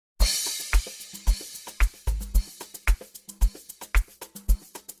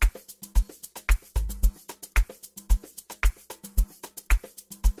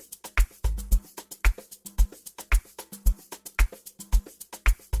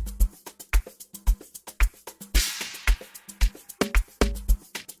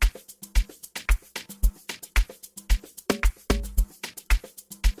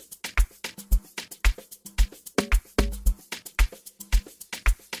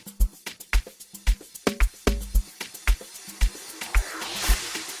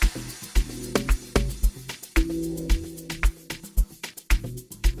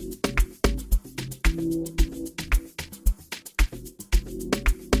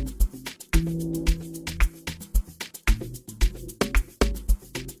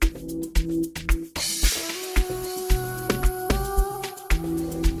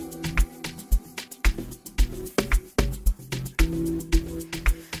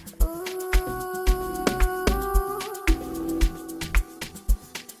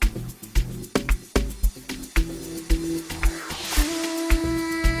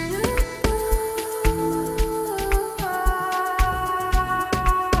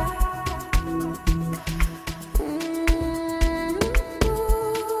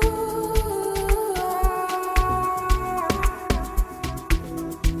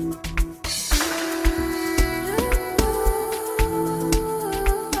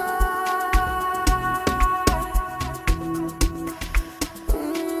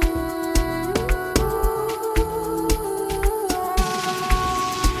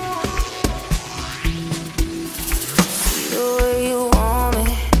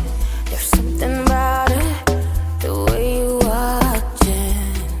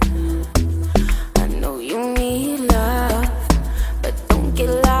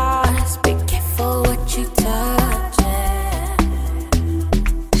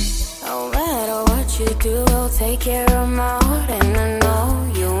you do will take care of my heart, and I know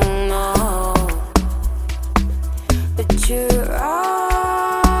you know. But your eyes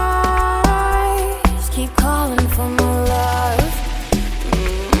keep calling for my love.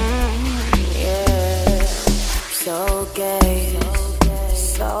 Yeah. So gay,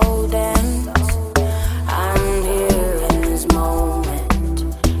 so dense. I'm here in this moment,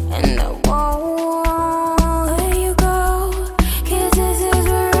 and I won't let you go, 'cause this is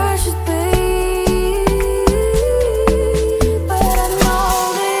where I should be. But I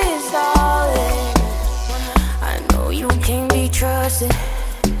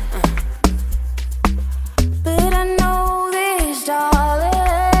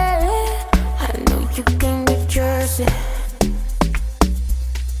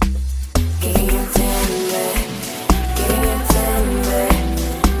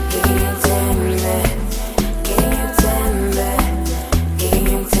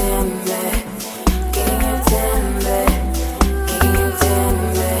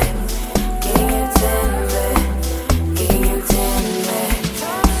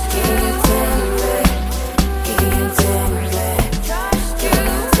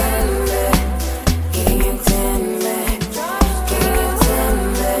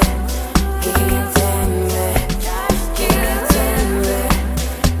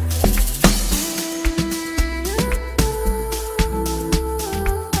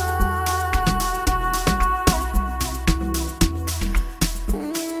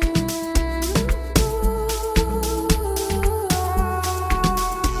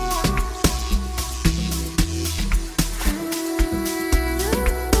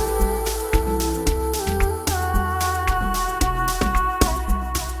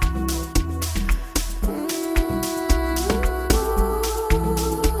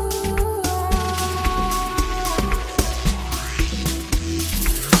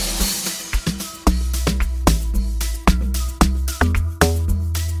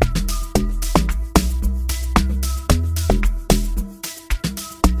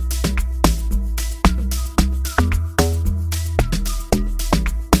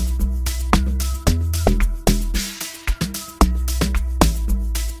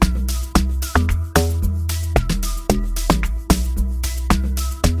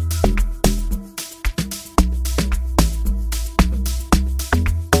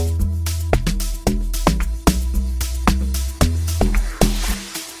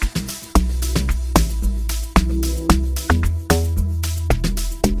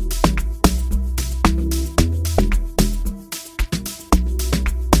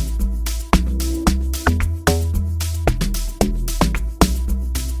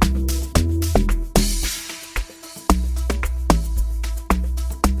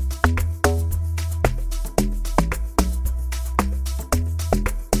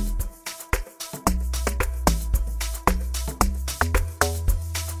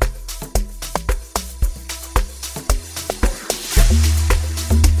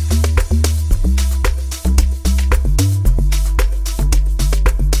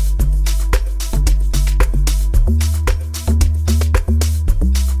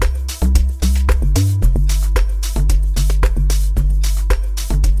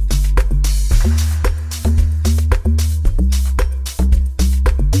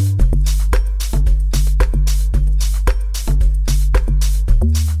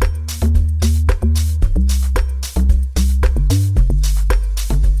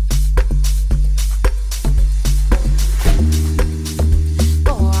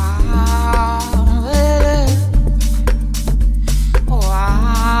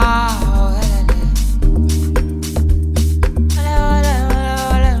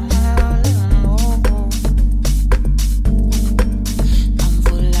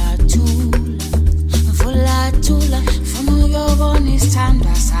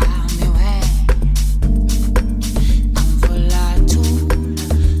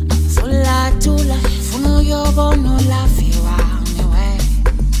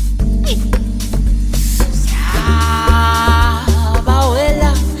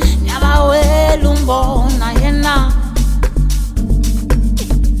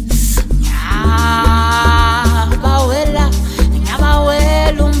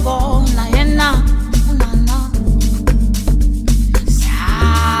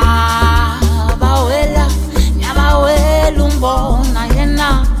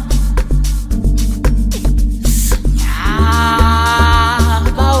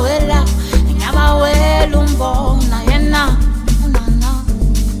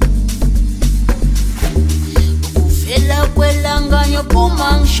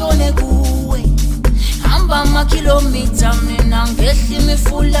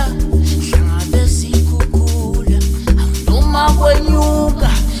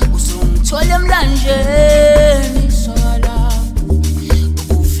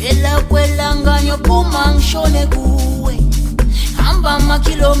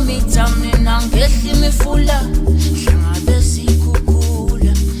Kilometer mina ngehla imifula hlangabe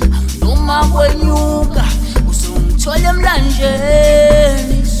sikukula noma kwenyuka uzongithola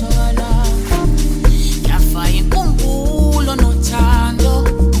emlanjeni sola yafa inkumbulo nothando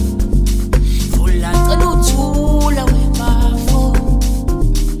vula cela uthula webafo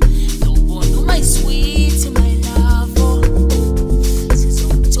nobona my sweet my love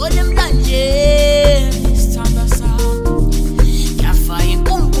sizongithola emlanjeni sithanda sami yafa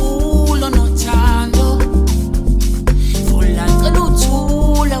inkumbulo nothando vula cela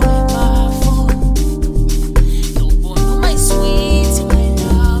uthula webafo nobona my sweet my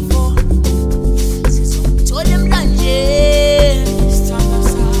love sizongithola emlanjeni sithanda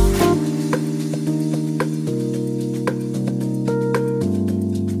sami.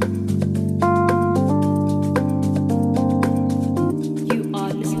 You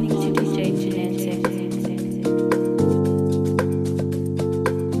are listening to DJ Jeanetic.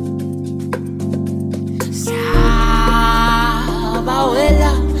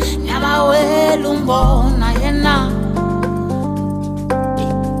 Nyabawela umbona yena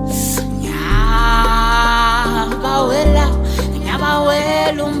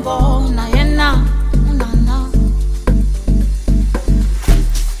nyabawela umbona yena nana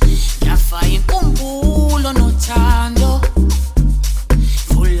yafa inkumbulo nothando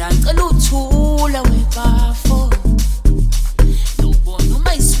vula cela uthula webafo nobona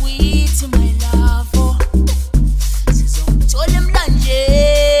my sweet my love sizongithola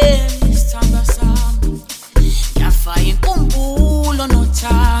emlanjeni sithanda sami yafa inkumbulo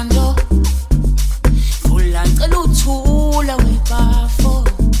nothando vula cela uthula webafo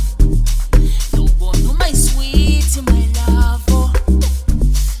nobona my sweet my love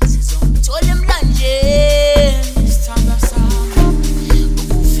sizongithola emlanjeni sithanda sami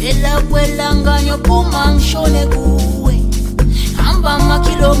ukuvela kwelanganyo phuma ngishone kuwe hamba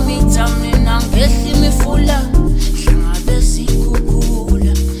amakhilomitha mina ngehla imifula hlangabe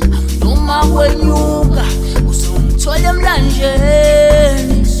sikukula noma kwenyuka uzongithola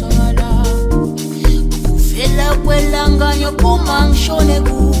emlanjeni sola ukuvela kwelanganyo phuma ngishone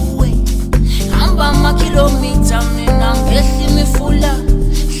kuwe hamba amakhilomitha mina ngehla imifula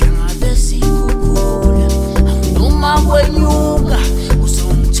hlangabe sikukula noma kwenyuka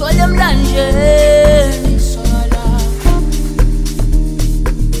uzongithola emlanjeni sola.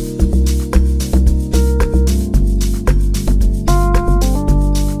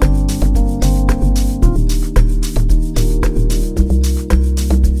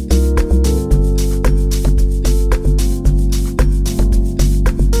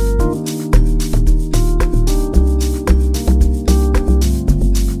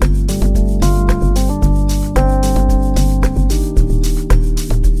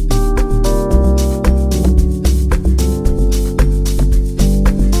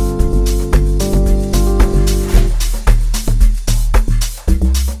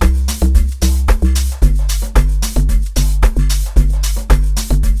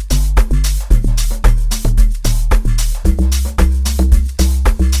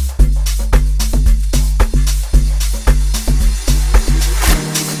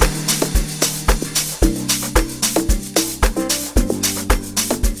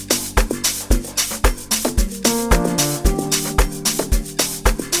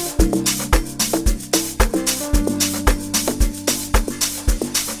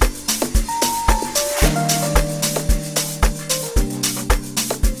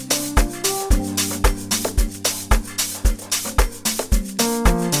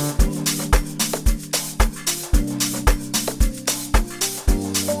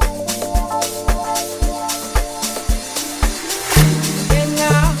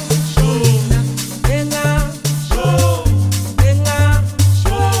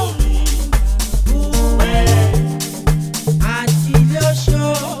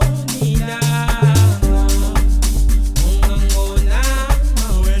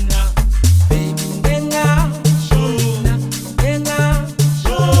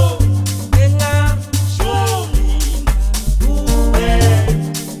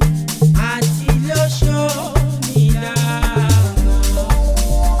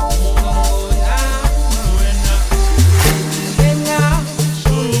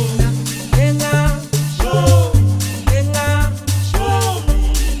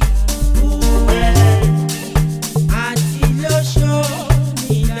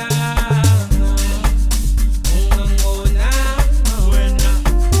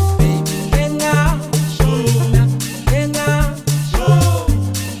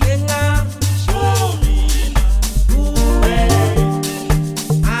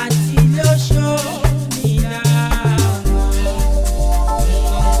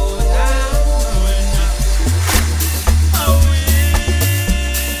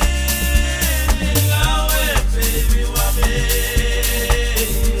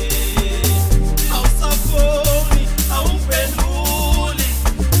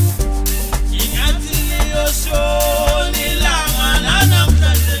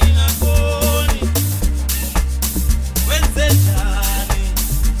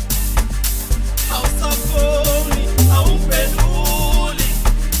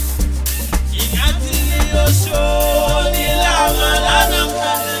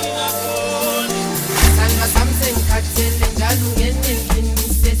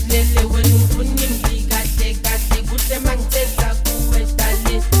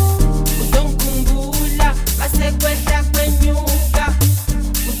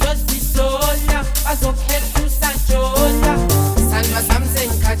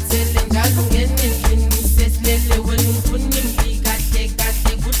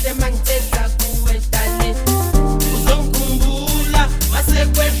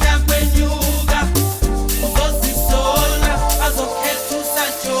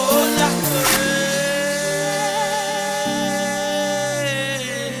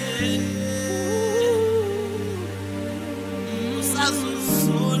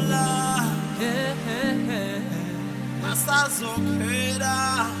 Usazusola Masazokhela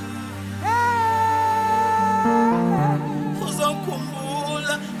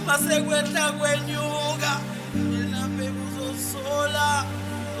Uzokhumbula masekwehla kwenyuka Yena baby uzosola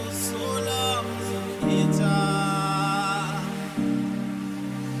uzokhitha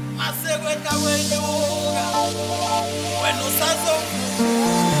Masekwehla kwenyuka Wena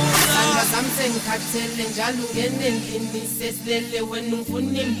usazokhumbula Ngikhathele njalo ungene endlini sesilele wena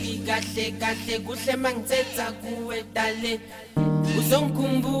ungifuna imbi kahle kahle kuhle mangithetha kuwe dale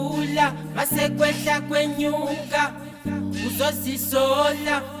uzongikhumbula masekwehla kwenyuka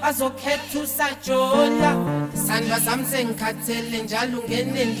uzozisola bazokhetha usajola sandwa sami sengikhathele njalo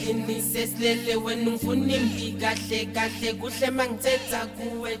ungene endlini sesilele wena ungifuna imbi kahle kahle kuhle mangithetha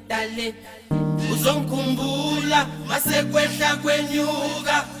kuwe dale uzongikhumbula masekwehla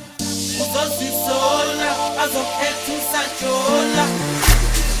kwenyuka uzozisola bazokhetha usajola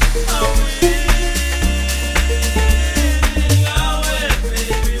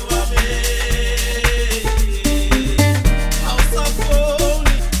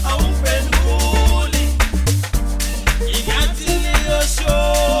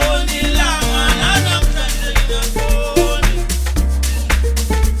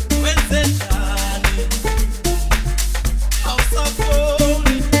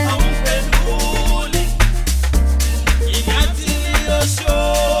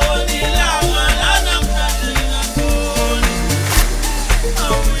Shoni la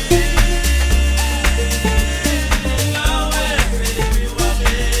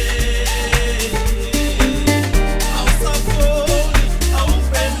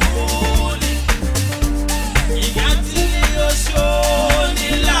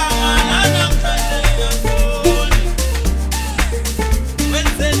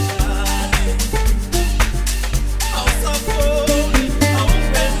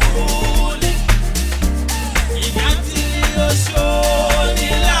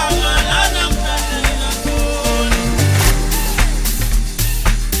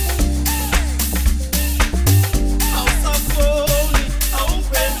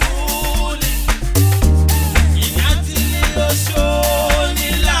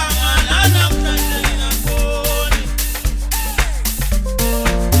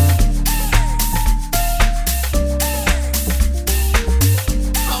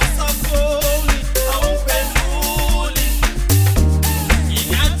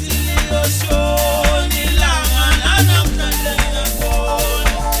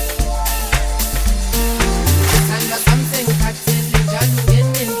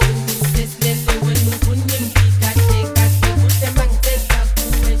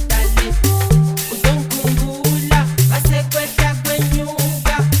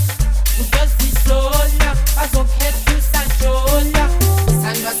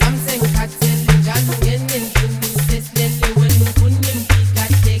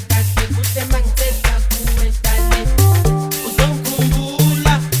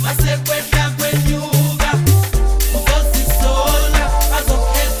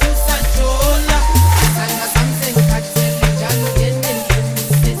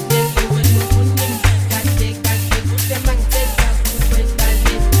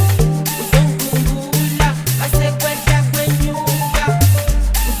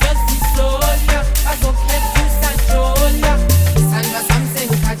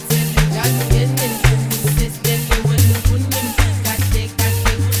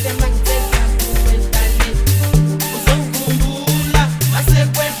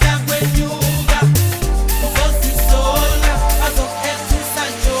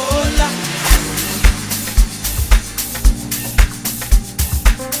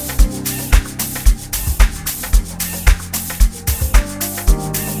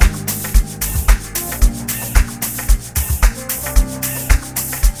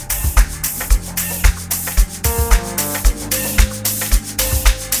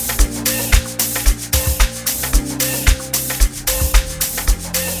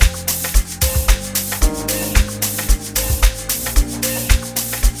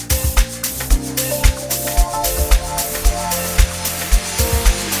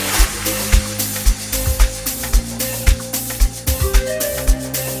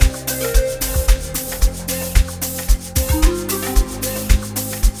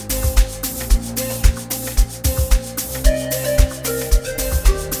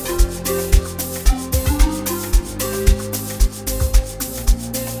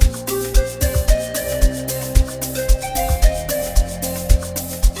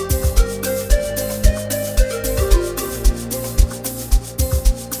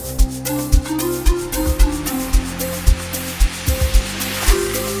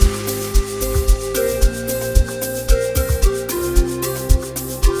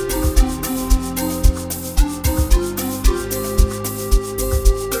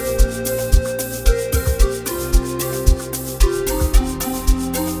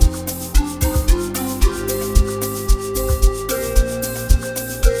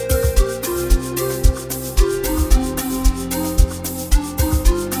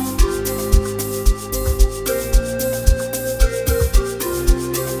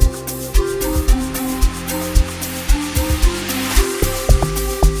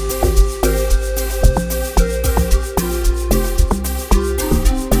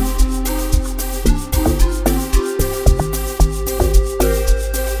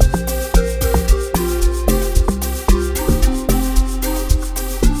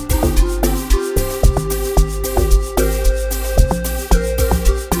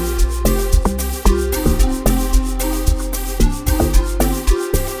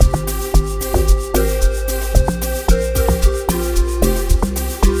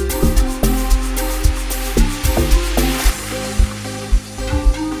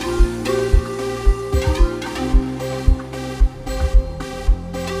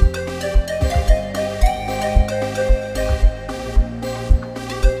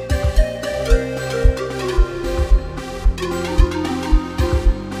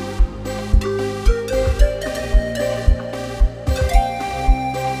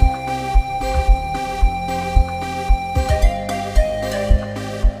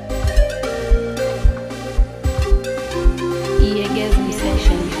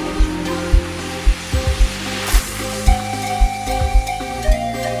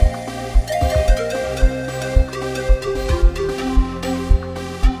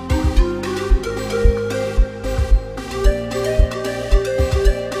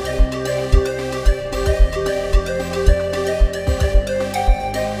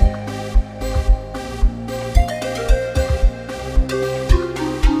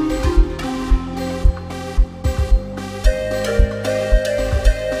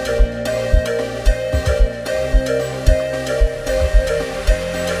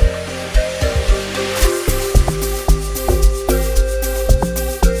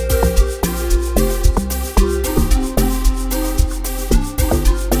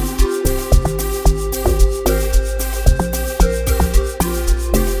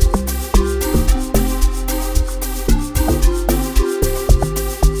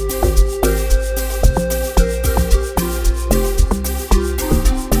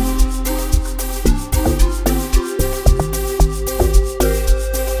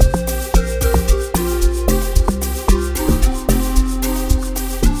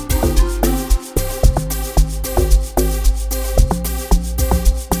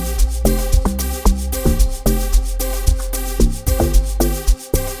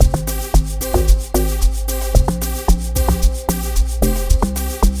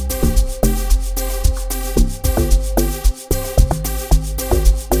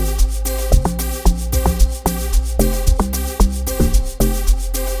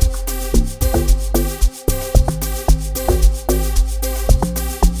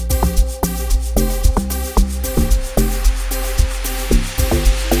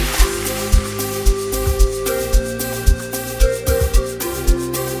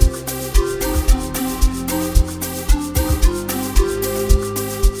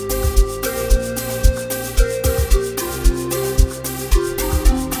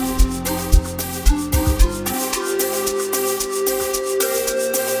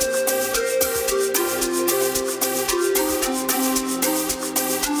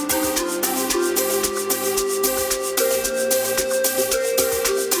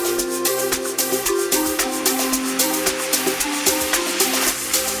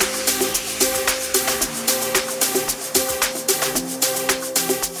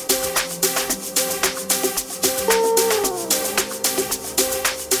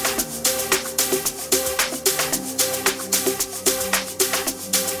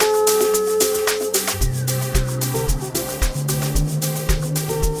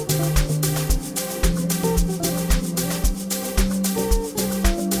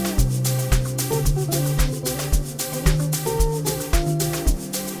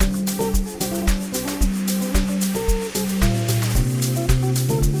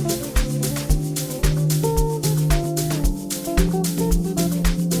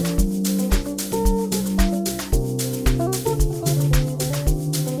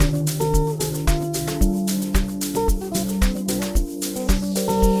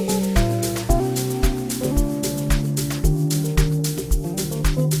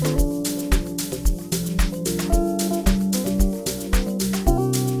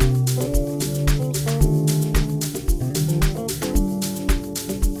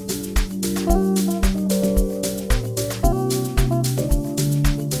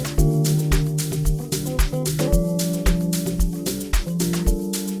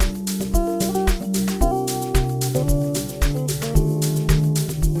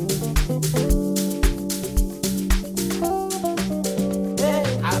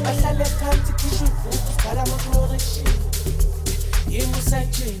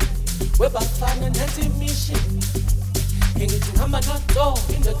webafana nansi imishini ngithi ngihamba nodo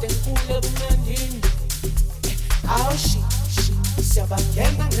indoda enkulu ebumnandini hawu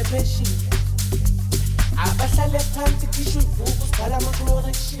siyabangena ngepheshini abahlale phansi kisho ibhuku sibhala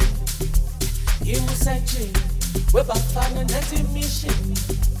ama-correction yimusajini webafana nansi imishini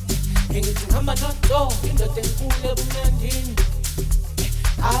ngithi ngihamba nodo indoda enkulu ebumnandini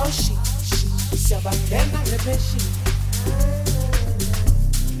hawu siyabangena ngepheshini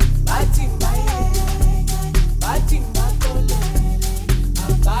bathi ngibatole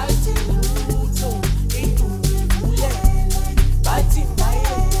abazi lutho indumi ivulele bathi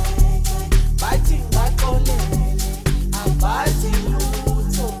ngibatole abazi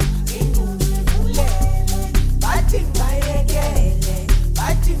lutho indumi ivulele bathi ngibayekele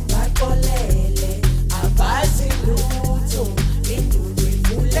bathi ngibaxolele abazi lutho indumi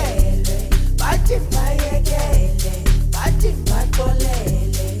ivulele bathi ngibayekele bathi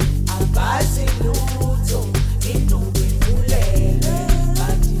ngibaxolele abazi lutho indumi ivulele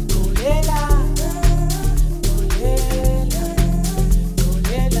bathi xolela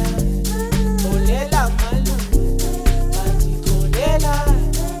malume bathi xolela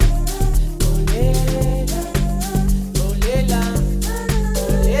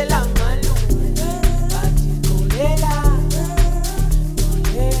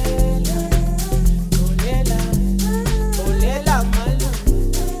malume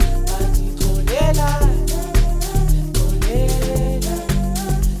bathi xolela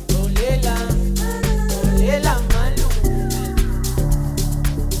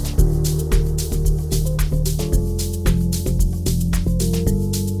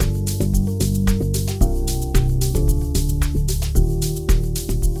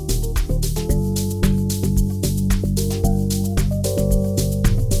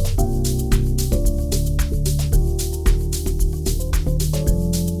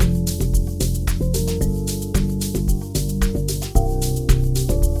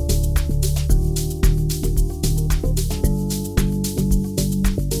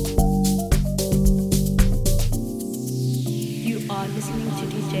You are listening to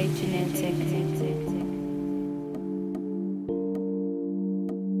DJ Jeanetic.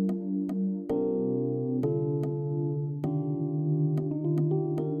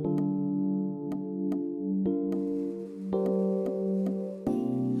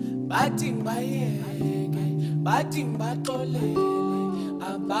 bathi ngibayeke bathi ngibaxolele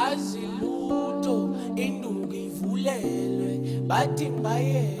abazi lutho induku ivulelwe bathi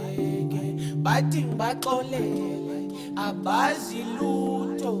ngibayeke bathi ngibaxolele abazi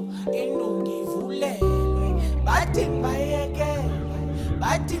lutho induku ivulelwe bathi ngibayekele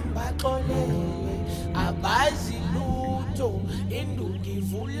bathi ngibaxolele abazi lutho induku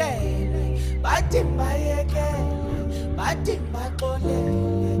ivulelwe bathi ngibayekele bathi ngibaxolele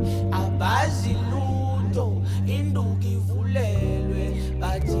abazi lutho induku ivulelwe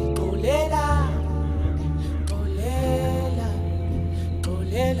bathi xolela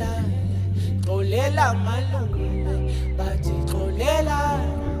malume bathi xolela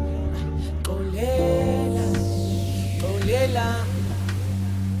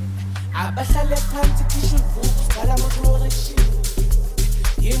abahlale phansi kisho ibhuku sibhala ama-correction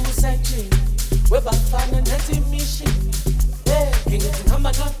yimusajini webafana nansi imishini ngithi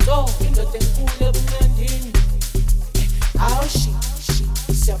ngihamba nodo indoda enkulu ebumnandini hawu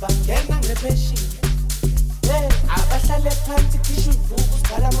siyabangena ngepheshini abahlale phansi kisho ibhuku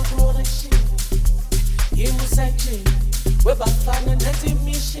sibhala ama-correction yimusajini webafana nansi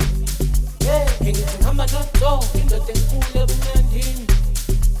imishini ngithi ngihamba nodo indoda enkulu ebumnandini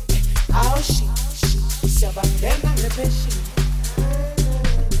hawu siyabangena ngepheshini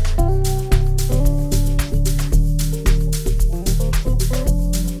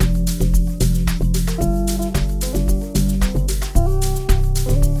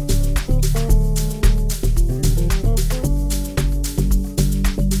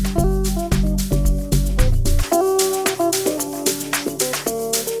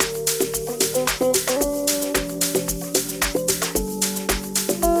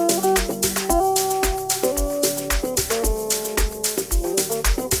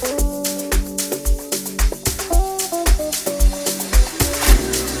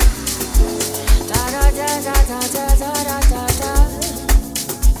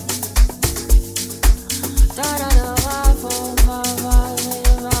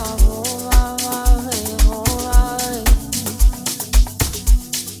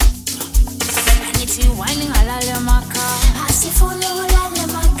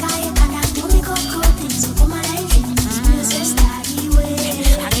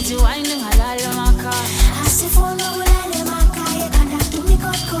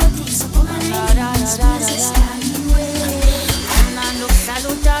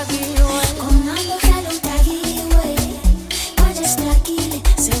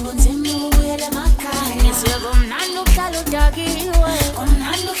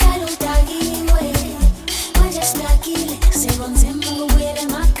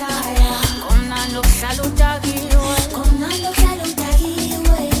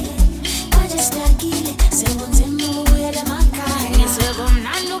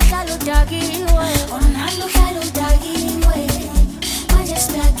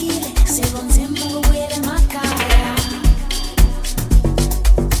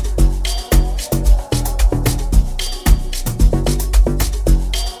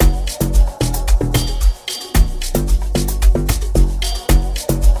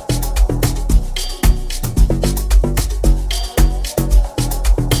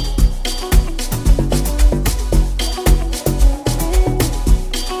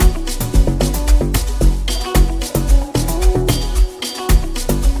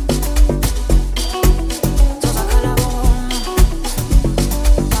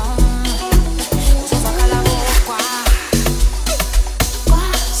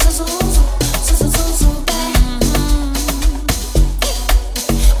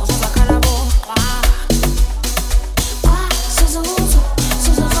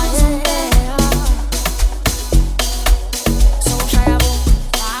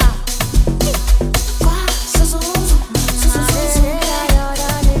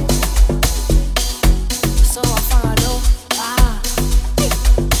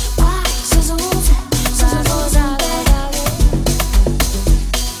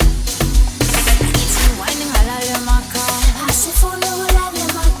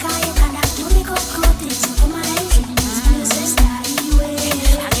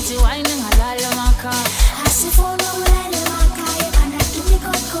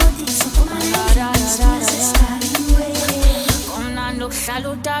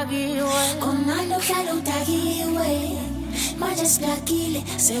utakiwe kumnandi uhlala utakiwe manje siphakile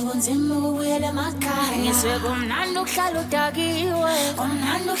sekunzima ukubuyela emakhaya ngizwe kumnandi uhlala utakiwe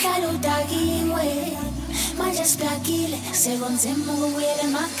kumnandi uhlala utakiwe manje siphakile sekunzima ukubuyela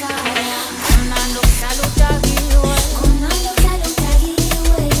emakhaya kumnandi uhlala utakiwe kumnandi uhlala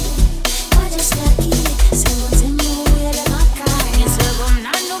utakiwe manje siphakile sekunzima ukubuyela emakhaya ngizwe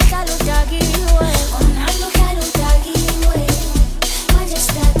kumnandi uhlala utakiwe kumnandi uhlala utakiwe manje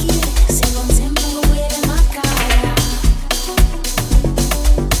siphakile sekunzima ukubuyela emakhaya.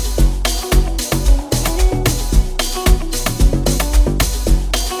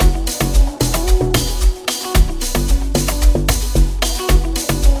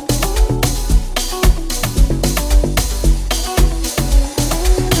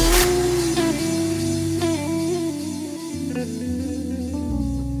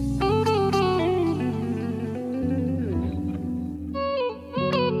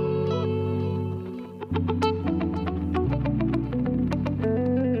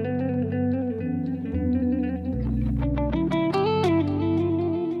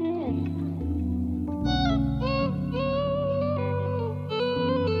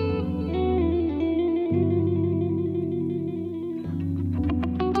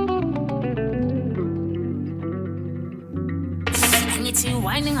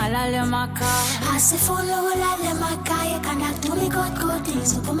 Whining halal makhaya asifuna ulala emakhaya kana kudumi kodwa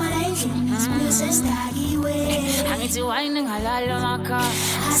izophuma la endlini sesitakiwe angithi whining halal makhaya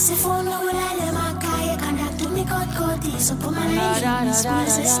asifuna ulala emakhaya kana kudumi kodwa izophuma la endlini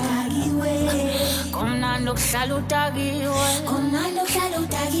sesitakiwe kumnandi ukuhlala utakiwe kumnandi uhlala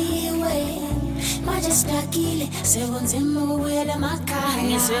utakiwe manje siphakile sekunzima ukubuyela emakhaya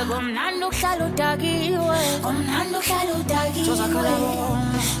ngizwe kumnandi uhlala utakiwe kumnandi uhlala utakiwe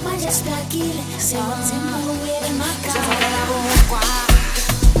manje siphakile sekunzima ukubuyela emakhaya.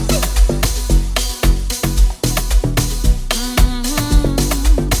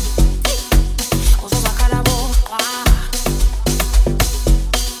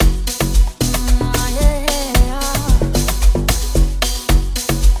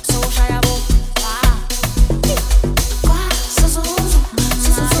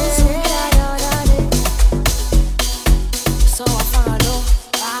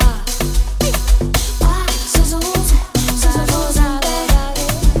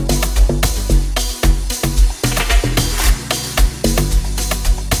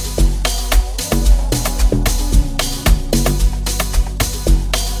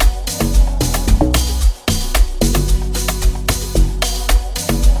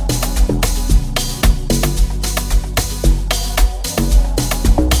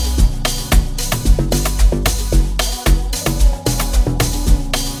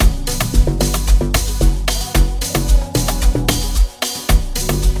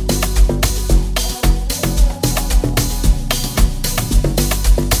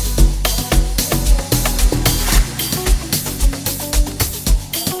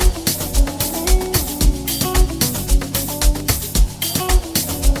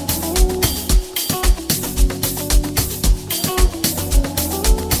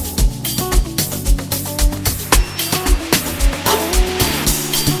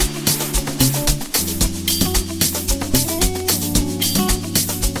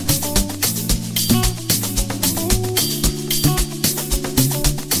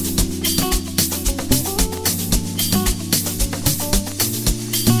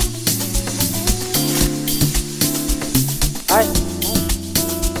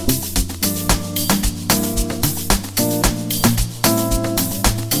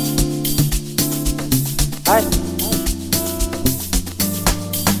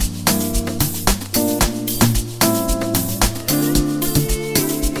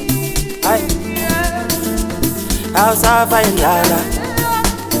 Awusafa indlala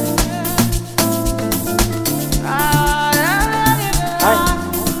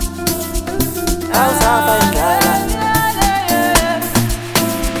awusafa indlala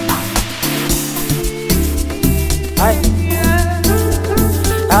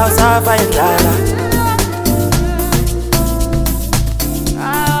awusafa indlala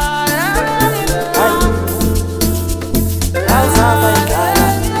awusafa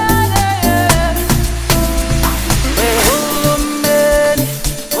indlala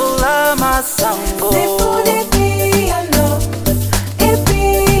Sango Sifune piano,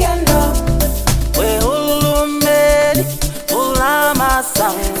 piano. We ulumeli, ulama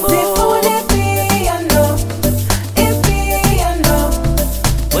sango Sifune piano, piano.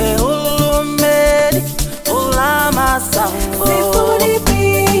 We ulumeli, ulama sango Sifune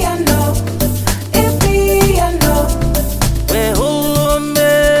piano, piano. We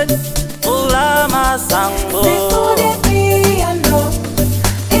ulumeli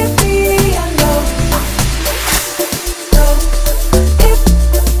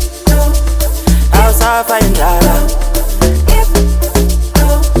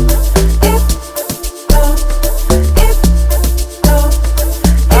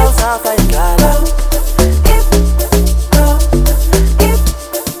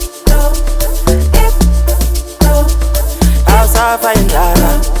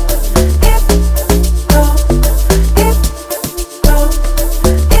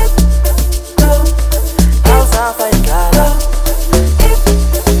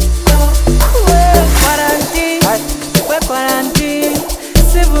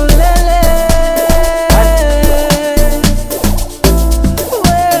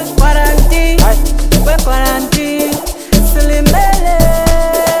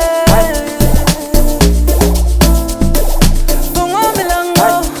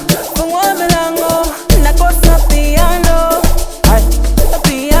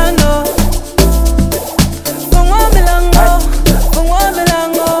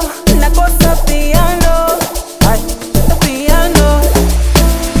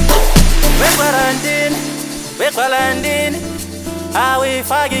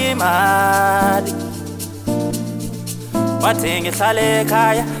awuyifaki imali wathi ngihlale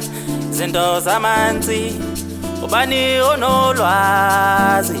ekhaya izinto zamanzi ubani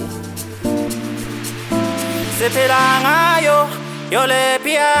onolwazi siphila ngayo yole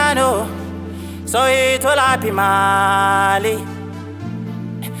piano soyithola phi imali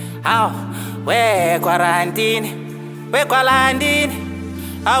aw we quarantine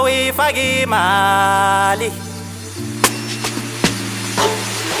awuyifaki imali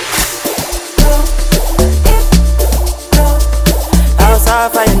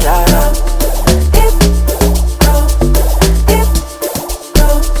awusafa indlala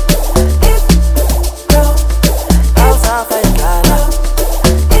awusafa indlala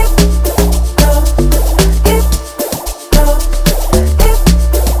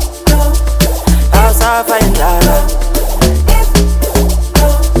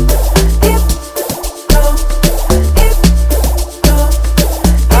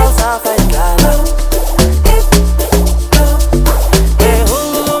awusafa indlala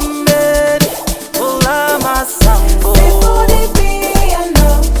uhulumeni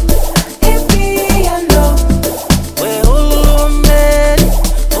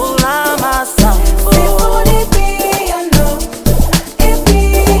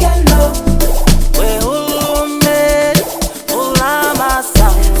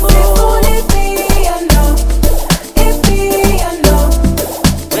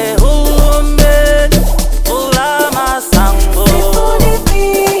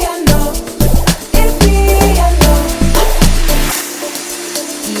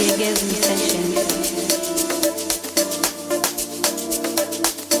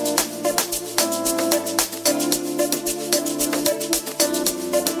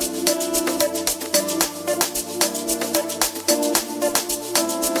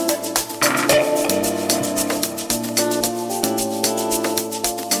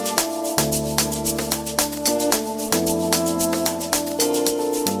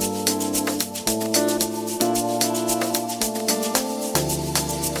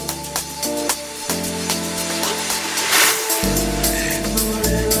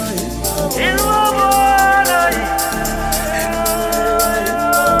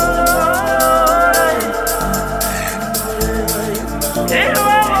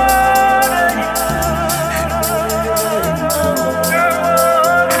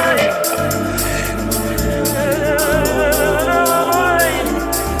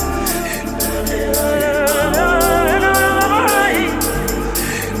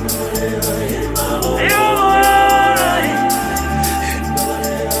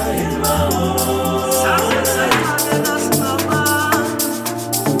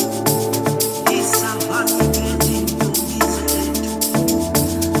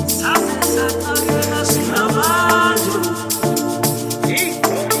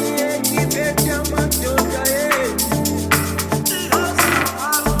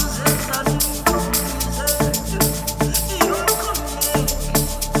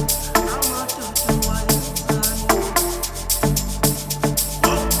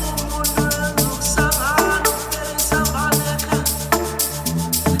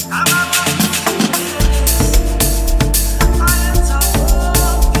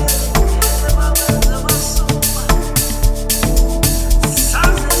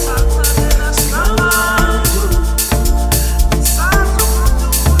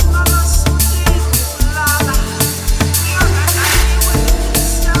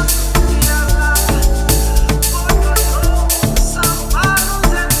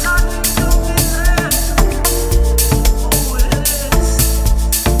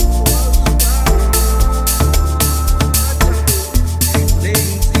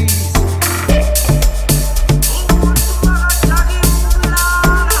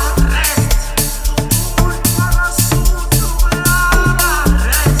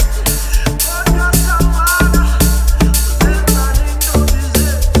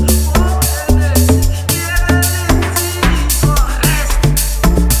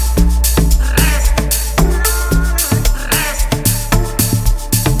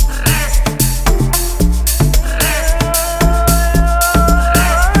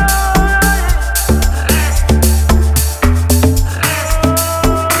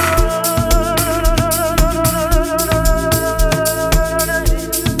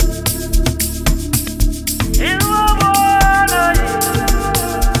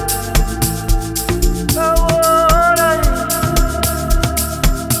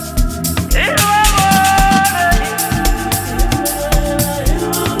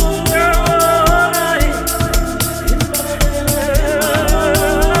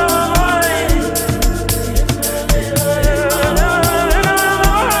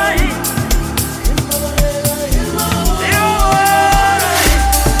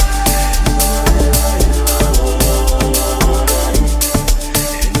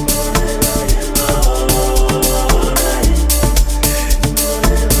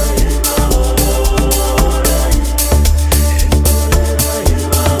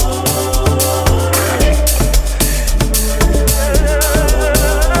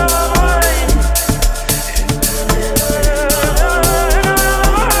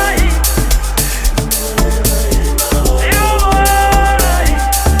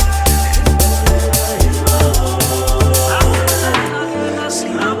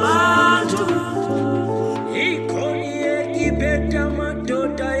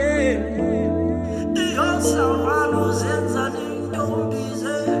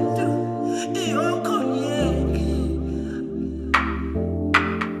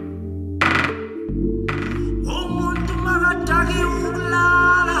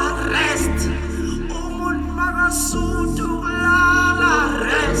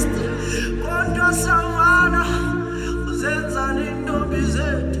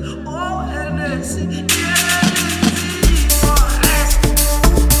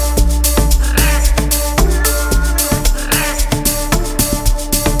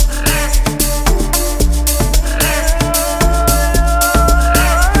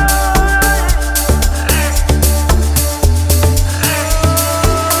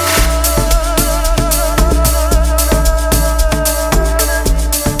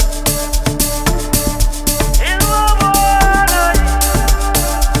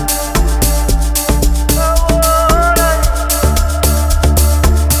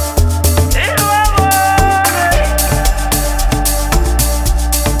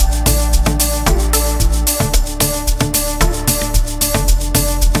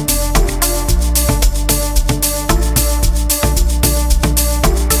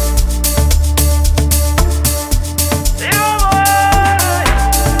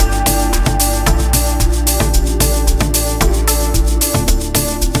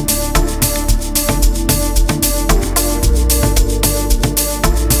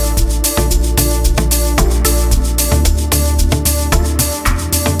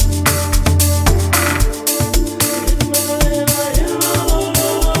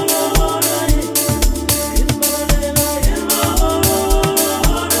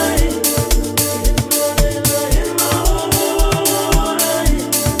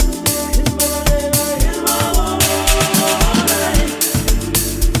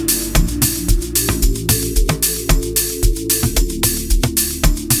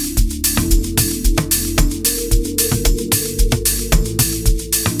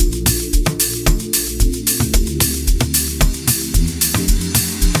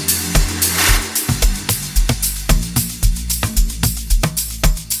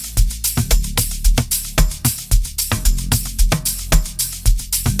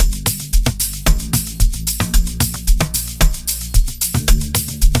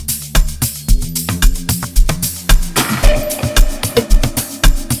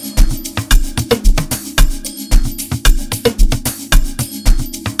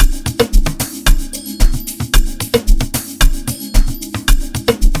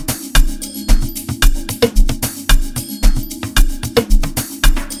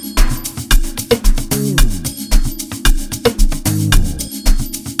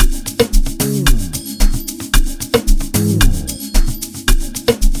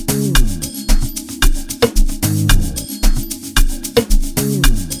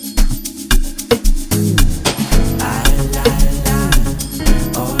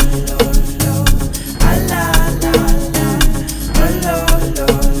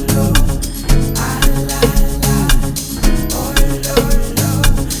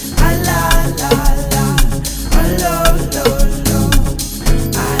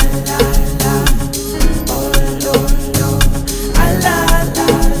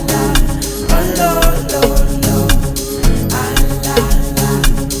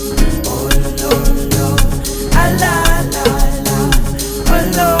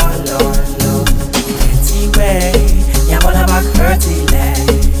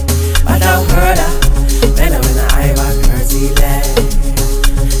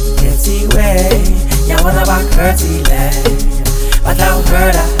bakurtile batla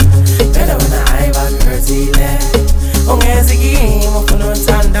uhurda vele wena hayi bakurtile ungenzi kimi ufuna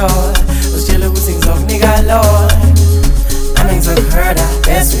uthando usitshela ukuthi ngizokunika Lord nami ngizokuhurda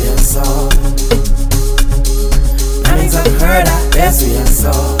best real soul nami ngizokuhurda best real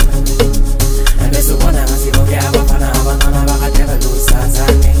soul bese ubona ngathi bonke abafana abantwana bakadeva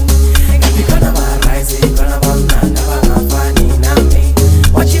lusazane kanti khona ba-right khona bamnandi abangafani nami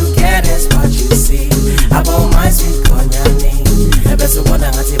what you get is what you see abo my sweet konyani bese ubona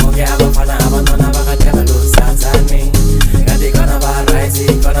ngathi bonke abafana abantwana bakadeva lusazane kanti khona ba-right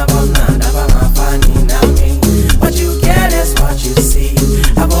khona bamnandi abangafani nami what you get is what you see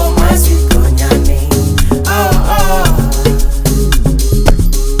abo my sweet konyani oh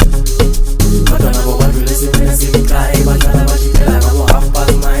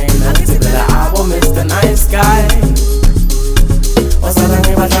Mr. Nice Guy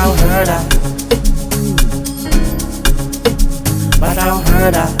wasalange batawuhurda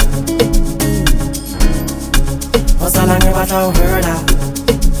batawuhurda wasalange batawuhurda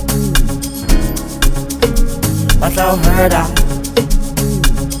batawuhurda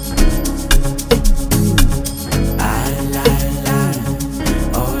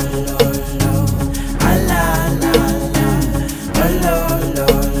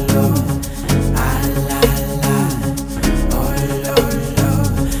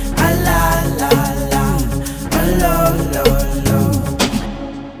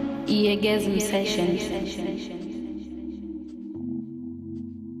Eargasm session.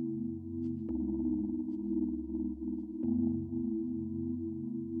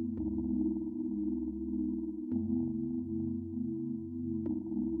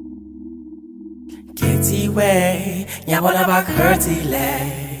 Ketiwe, nyabona bakurtile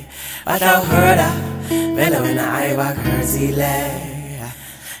batawuhurda vele wena hayi bakurtile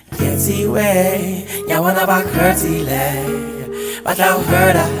Ketiwe, nyabona bakurtile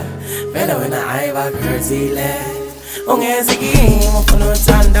batawuhurda vele wena hayi bakurtile ungenzi kimi ufuna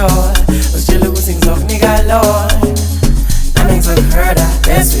uthando usitshela ukuthi ngizokunika Lord nami ngizokuhurda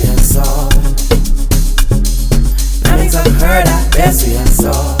best real soul nami ngizokuhurda best real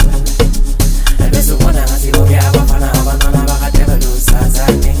soul bese ubona ngathi bonke abafana abantwana bakadeva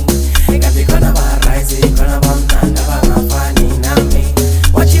lusazane kanti khona ba-right khona bamnandi abangafani nami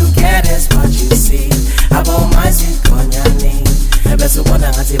what you get is what you see abo my sweet konyani bese ubona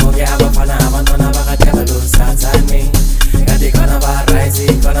ngathi bonke abafana abantwana bakadeva lusazane kanti khona ba-right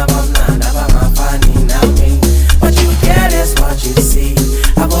khona bamnandi abangafani nami what you get is what you see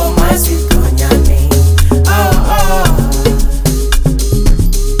abo my sweet konyani oh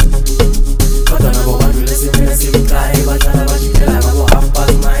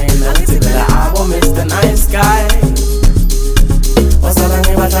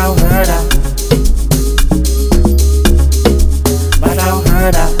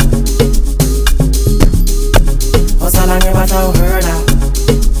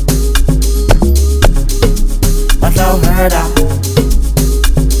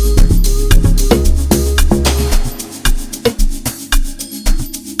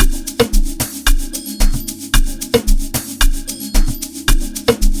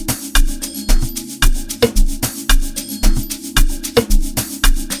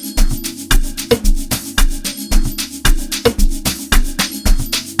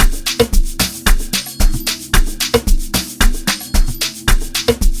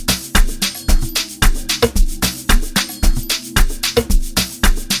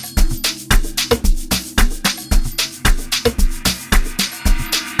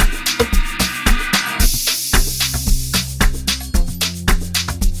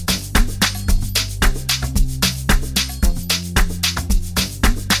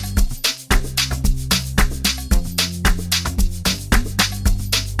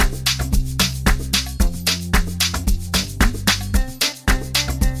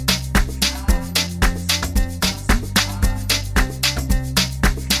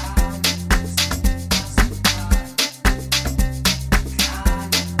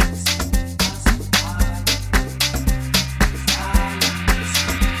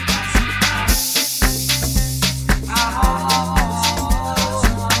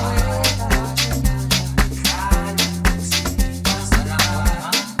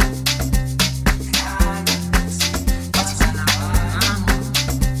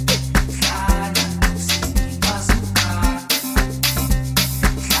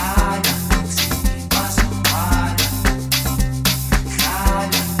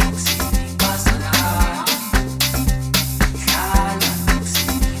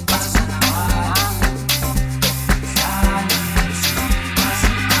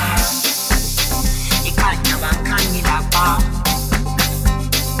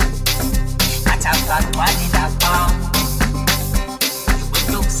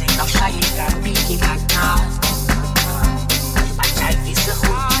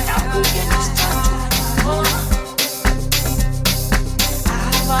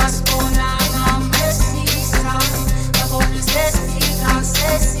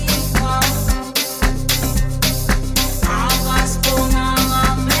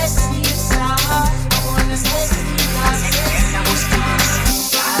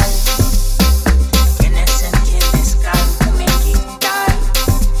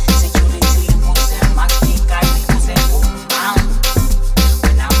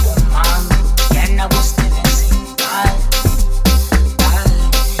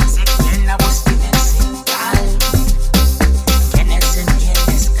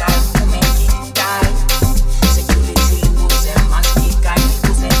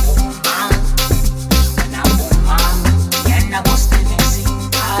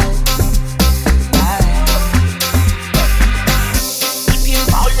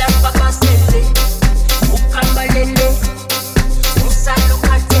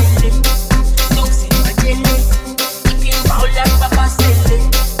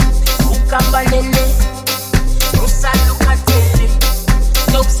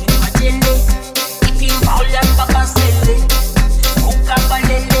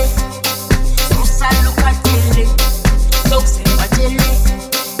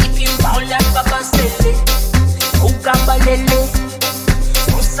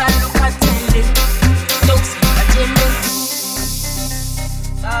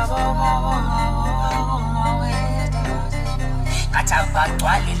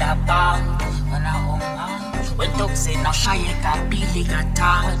Kathabagcwali labantu wena ungazi wentokuzena ushaye kabili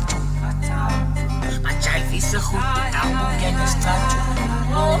kathathu majayivise hudu dabuke nesithathu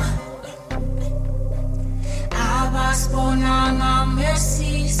abasibona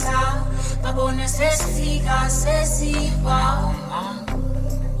ngamesisa babone sesifika sesifa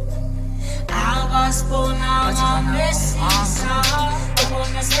abasibona ngamesisa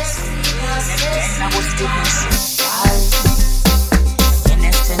babone sesifika sesifa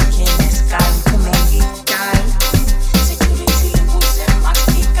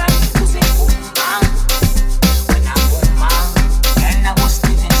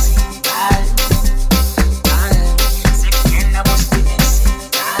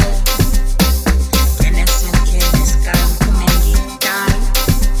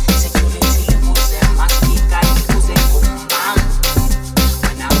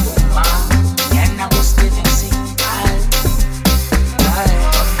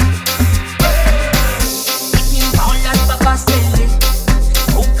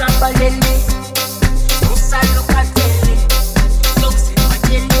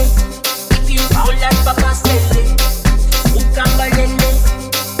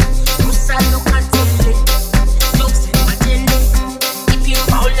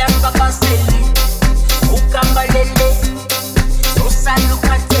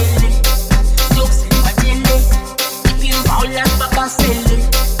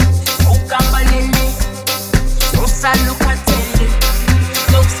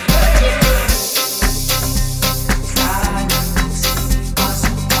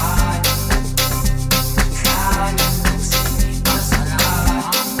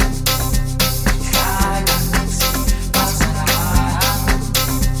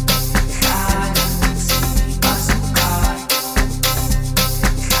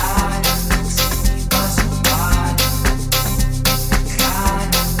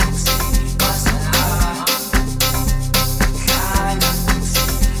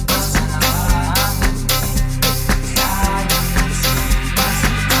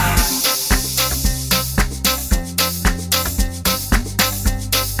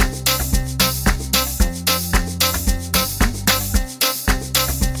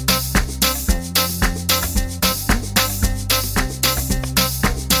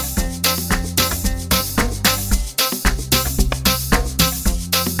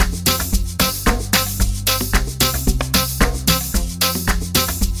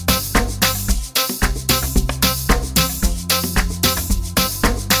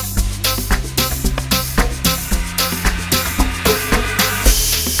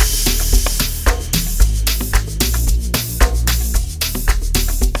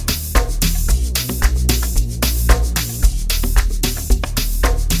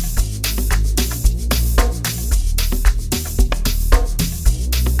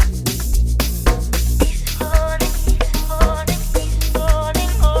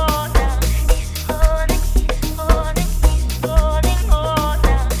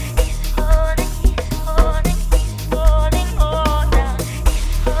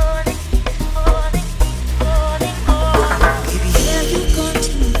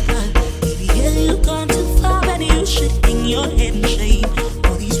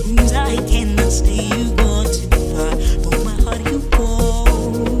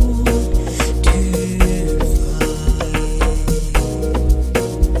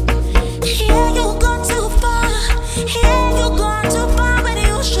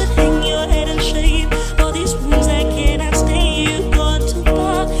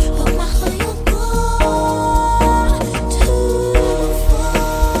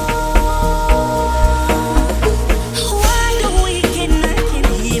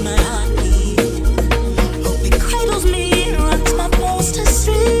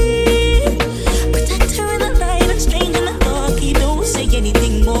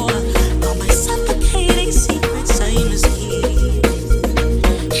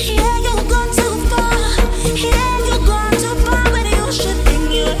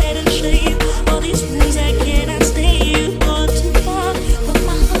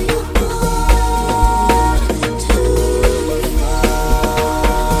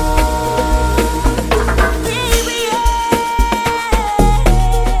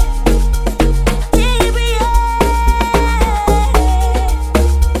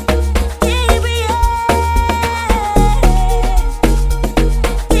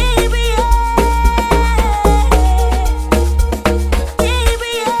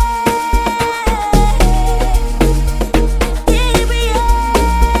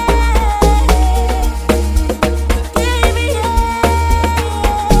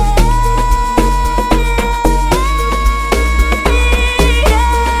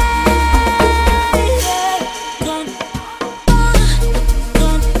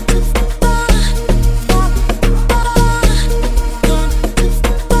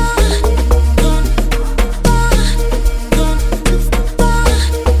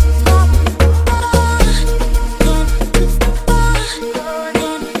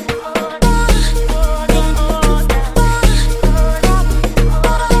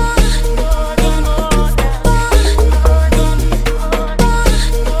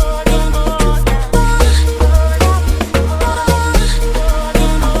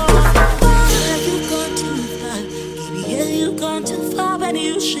but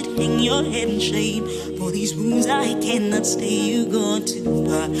you should hang your head in shame. For these wounds I cannot stay, you gone too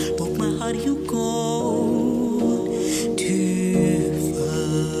far. Broke my heart, you go too far.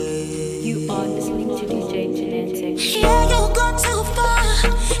 You are listening to DJ Jeanetic. Yeah, you gone too far.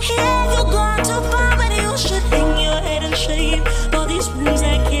 Yeah, you gone too far, but you should hang your head in shame. For these wounds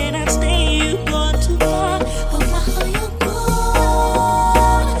I cannot stay, you gone too far. Broke my heart, you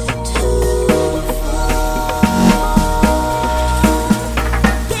gone too far.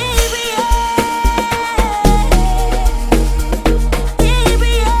 Baby,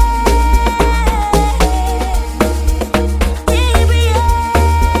 baby,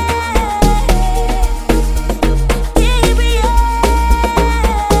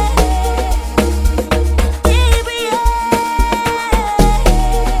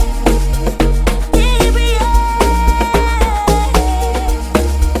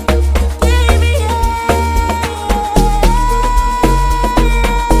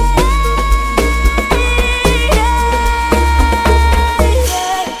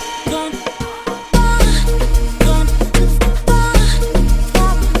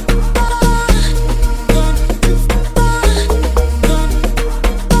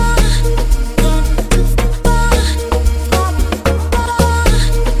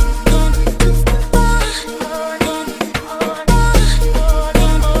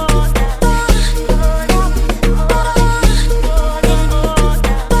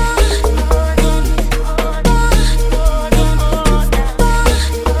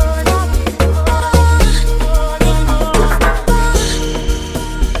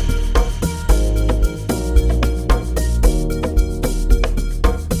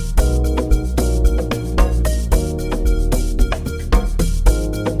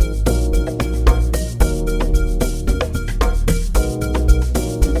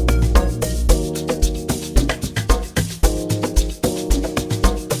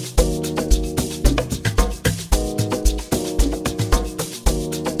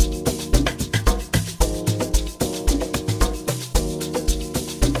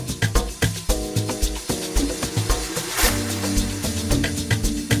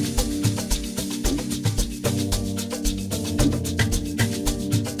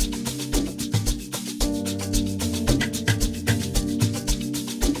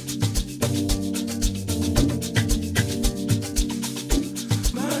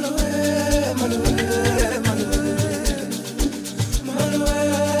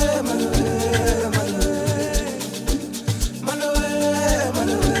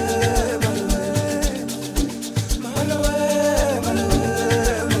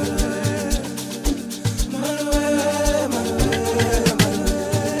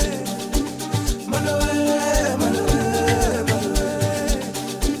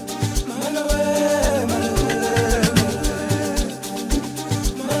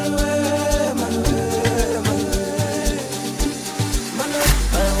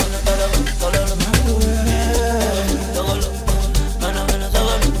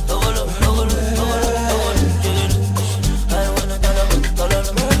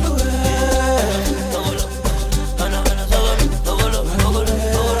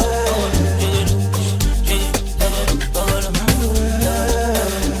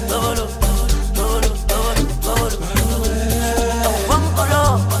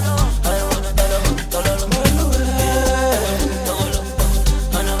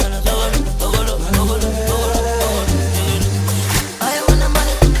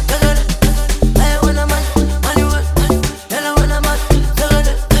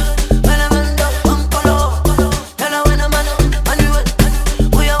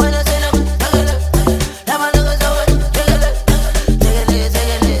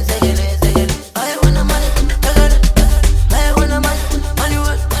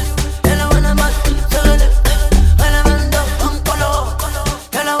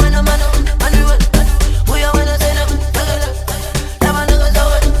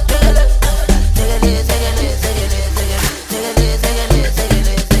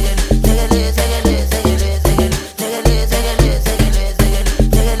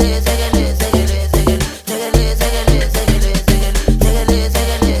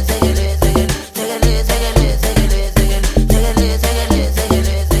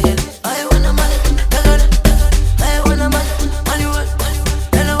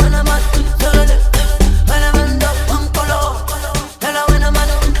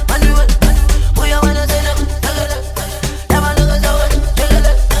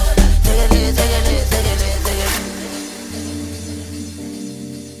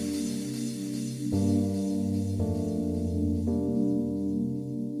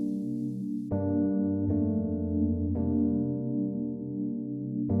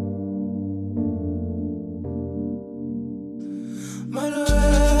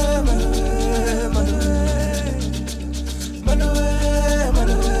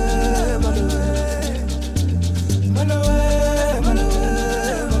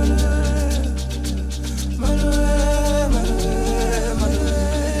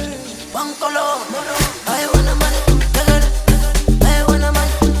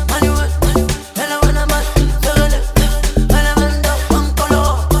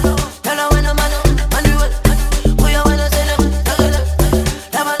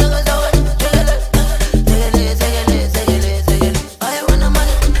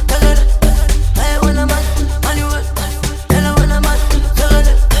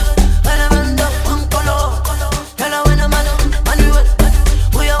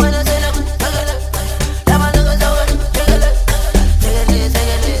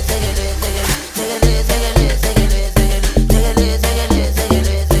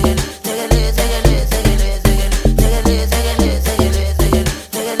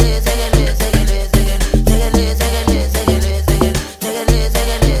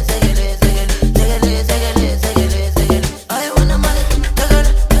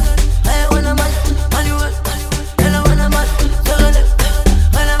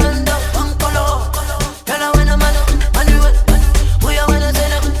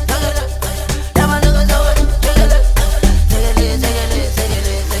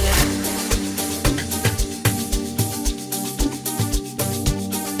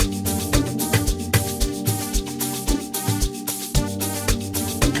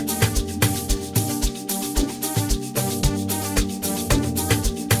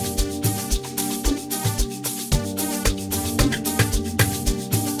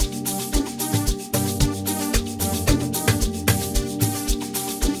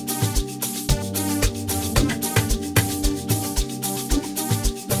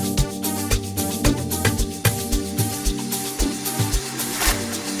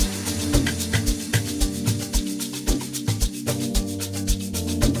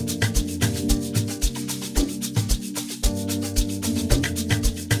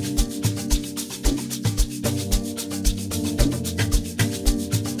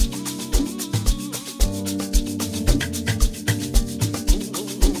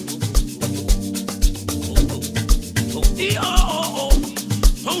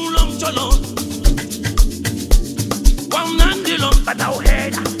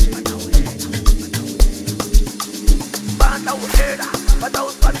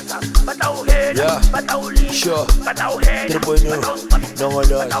 Yeah, sure. To the boy no one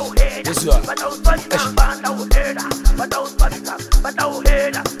does. This one.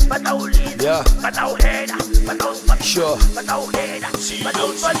 Yeah, sure.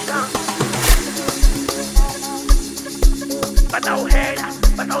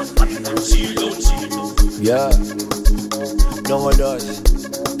 Yeah, no one does.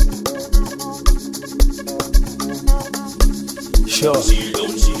 Sure,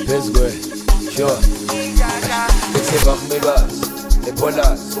 let's go. Sure. It's a megas, a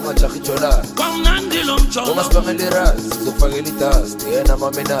bolas, uma chachicholas. Uma spangeliras, so fagelitas, tiena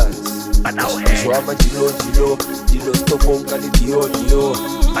mamenas. Suama dilo, stopon kali dio.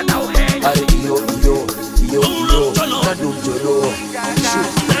 Are io, nadum jolo.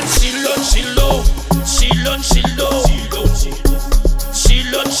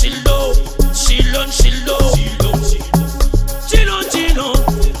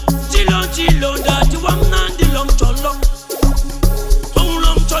 Chilo, that you want nandi long cholo.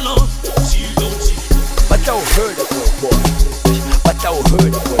 Long cholo. But I heard a boy. But I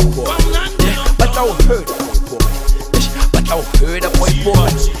heard a boy. But I heard a boy. But I heard a boy.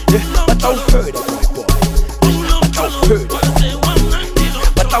 But I heard a boy. But I heard.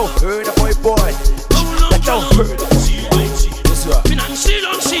 But I heard a boy. But I heard. This one.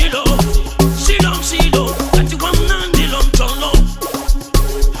 Shilo. That you want nandi long cholo.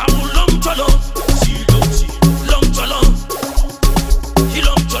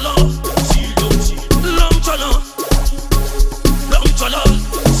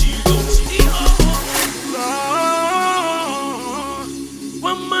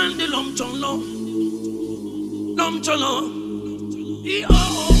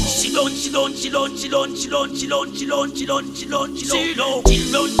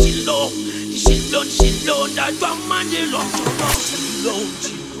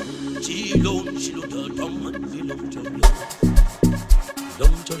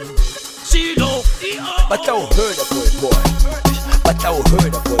 But I heard a boy. But I heard a boy. But I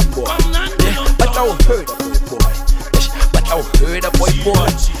heard a boy. But I heard a boy.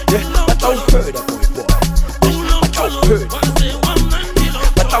 But I heard a boy. But I heard.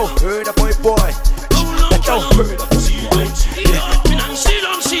 But I heard a boy. But I heard a boy.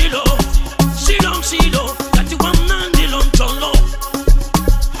 Shilo. That you want nandi long cholo.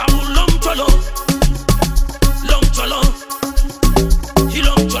 How long cholo? Long cholo. He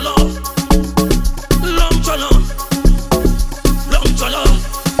long cholo. Long cholo. Long cholo.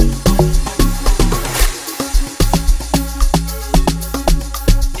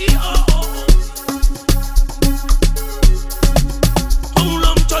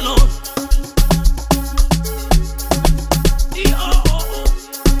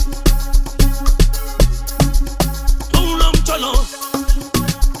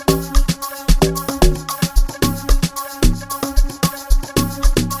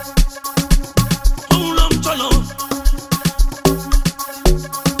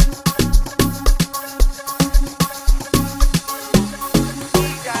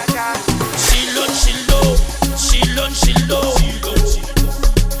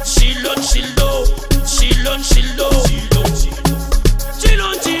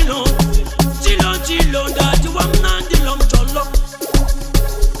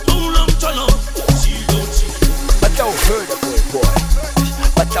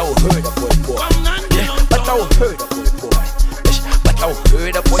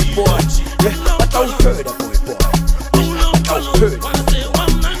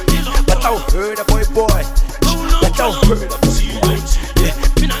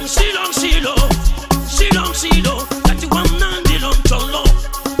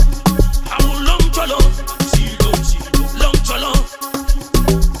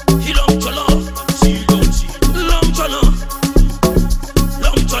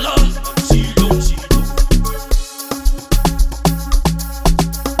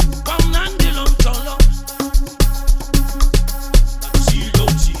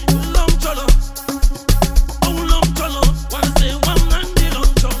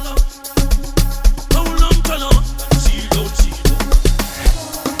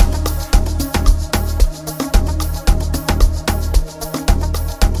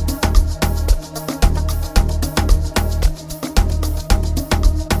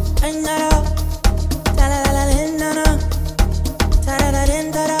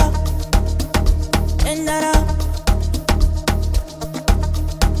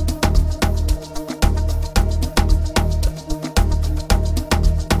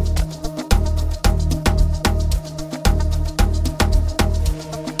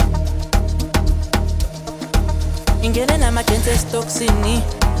 ngingene namajensi estoksini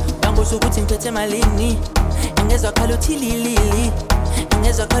banguza ukuthi ngiphethe malini ngezwa khala uthi lilili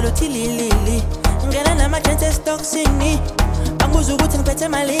ngezwa khala uthi lilili ngingene namajensi estoksini banguza ukuthi ngiphethe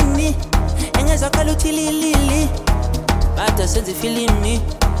malini ngezwa khala uthi lilili bada senze filimi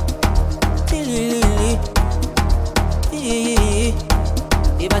lilili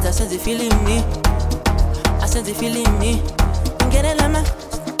ibada senze filimi asenze filimi ngingene nama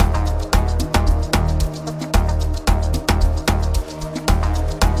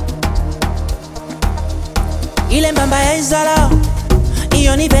ile mbamba yayizala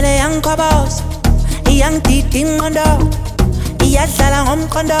iyona ivele yangikhobos iyangidida ingqondo iyadlala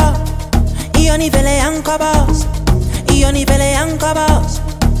ngomqondo iyona ivele yangikhobos iyona ivele yangikhobos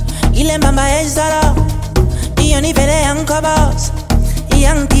ile mbamba yayizala iyona ivele yangikhobos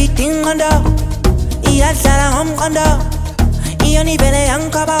iyangidida ingqondo iyadlala ngomqondo iyona ivele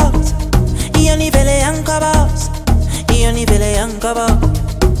yangikhobos iyona ivele yangikhobos iyona ivele yangikhobos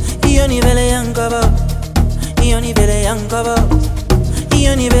iyona ivele yangikhobos Ioni vele yankaba,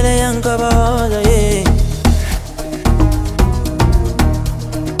 Ioni vele yankaba, yeah.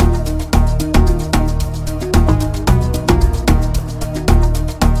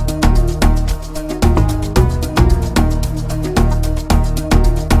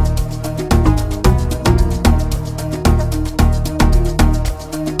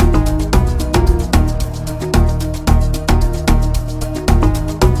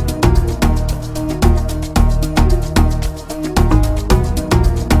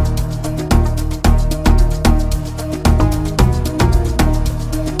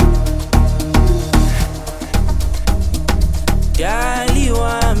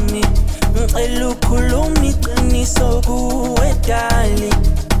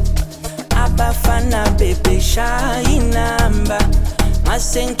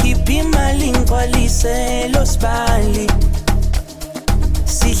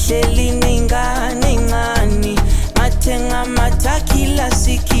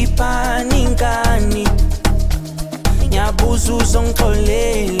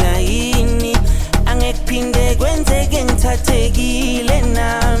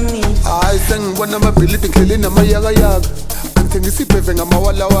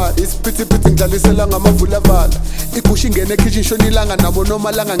 Shonilanga nabo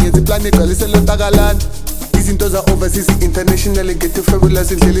nomalanga ngenza plan igcwalisela entakalana izinto za overseas international get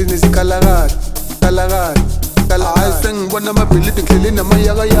fabulous indleleni zikalakala hayi sengibona amabhilidi ngidleleni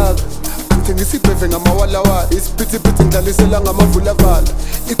namayakayaka ngithengisa ibheve ngamawalawa isiphithiphithi ngidlalisela ngamavulavala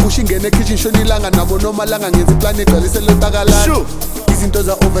igusha ingene ekitchen shonilanga nabo nomalanga ngenza plan igcwalisela entakalana izinto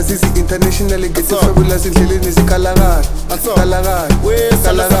za overseas international get fabulous indleleni zikalakala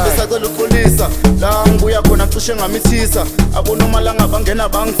sacela uxolisa la ngibuya khona cishe ngamithisa abonomalanga bangena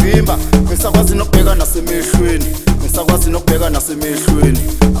bangivimba ngisakwazi nokubheka nasemehlweni ngisakwazi nokubheka nasemehlweni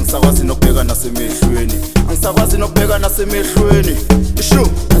angisakwazi nokubheka nasemehlweni angisakwazi nokubheka nasemehlweni isho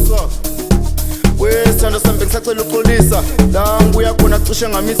wesithando sami ngisacela uxolisa la ngibuya khona cishe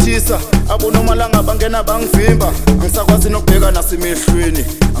ngamithisa abonomalanga bangena bangivimba angisakwazi nokubheka nasemehlweni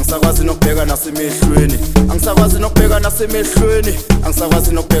angisakwazi nokubheka nasemehlweni angisakwazi nokubheka nasemehlweni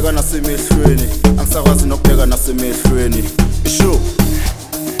angisakwazi nokubheka nasemehlweni angisakwazi nokubheka nasemehlweni isho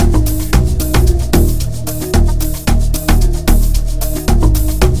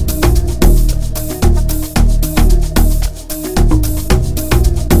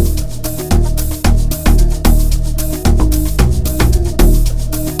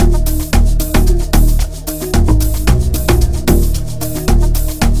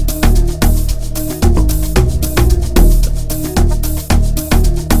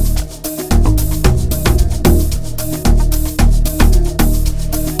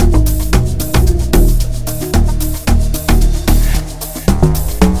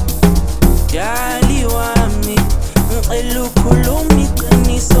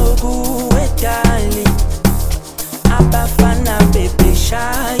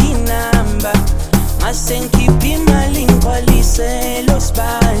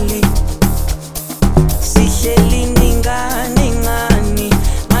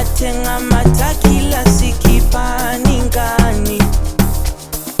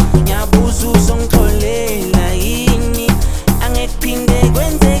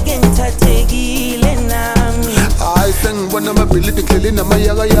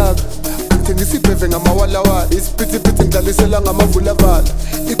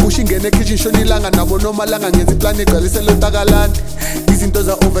shonilanga nabo nomalanga ngenza plan igcwalisela entakalana izinto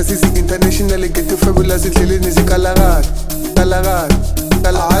za overseas international get fabulous indleleni zikalakala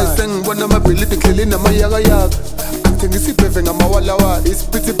hayi sengibona amabhilidi ngidleleni namayakayaka ngithengisa ibheve ngamawalawa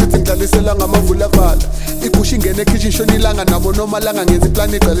isiphithiphithi ngidlalisela ngamavulavala igusha ingene ekitchen shona ilanga nabo noma langa ngenza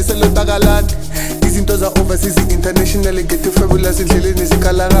iplan igcwalise lotakalana izinto za-overseas international ngethi fabulous endleleni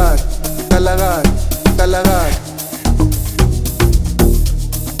zikhalakala kalakala kalakala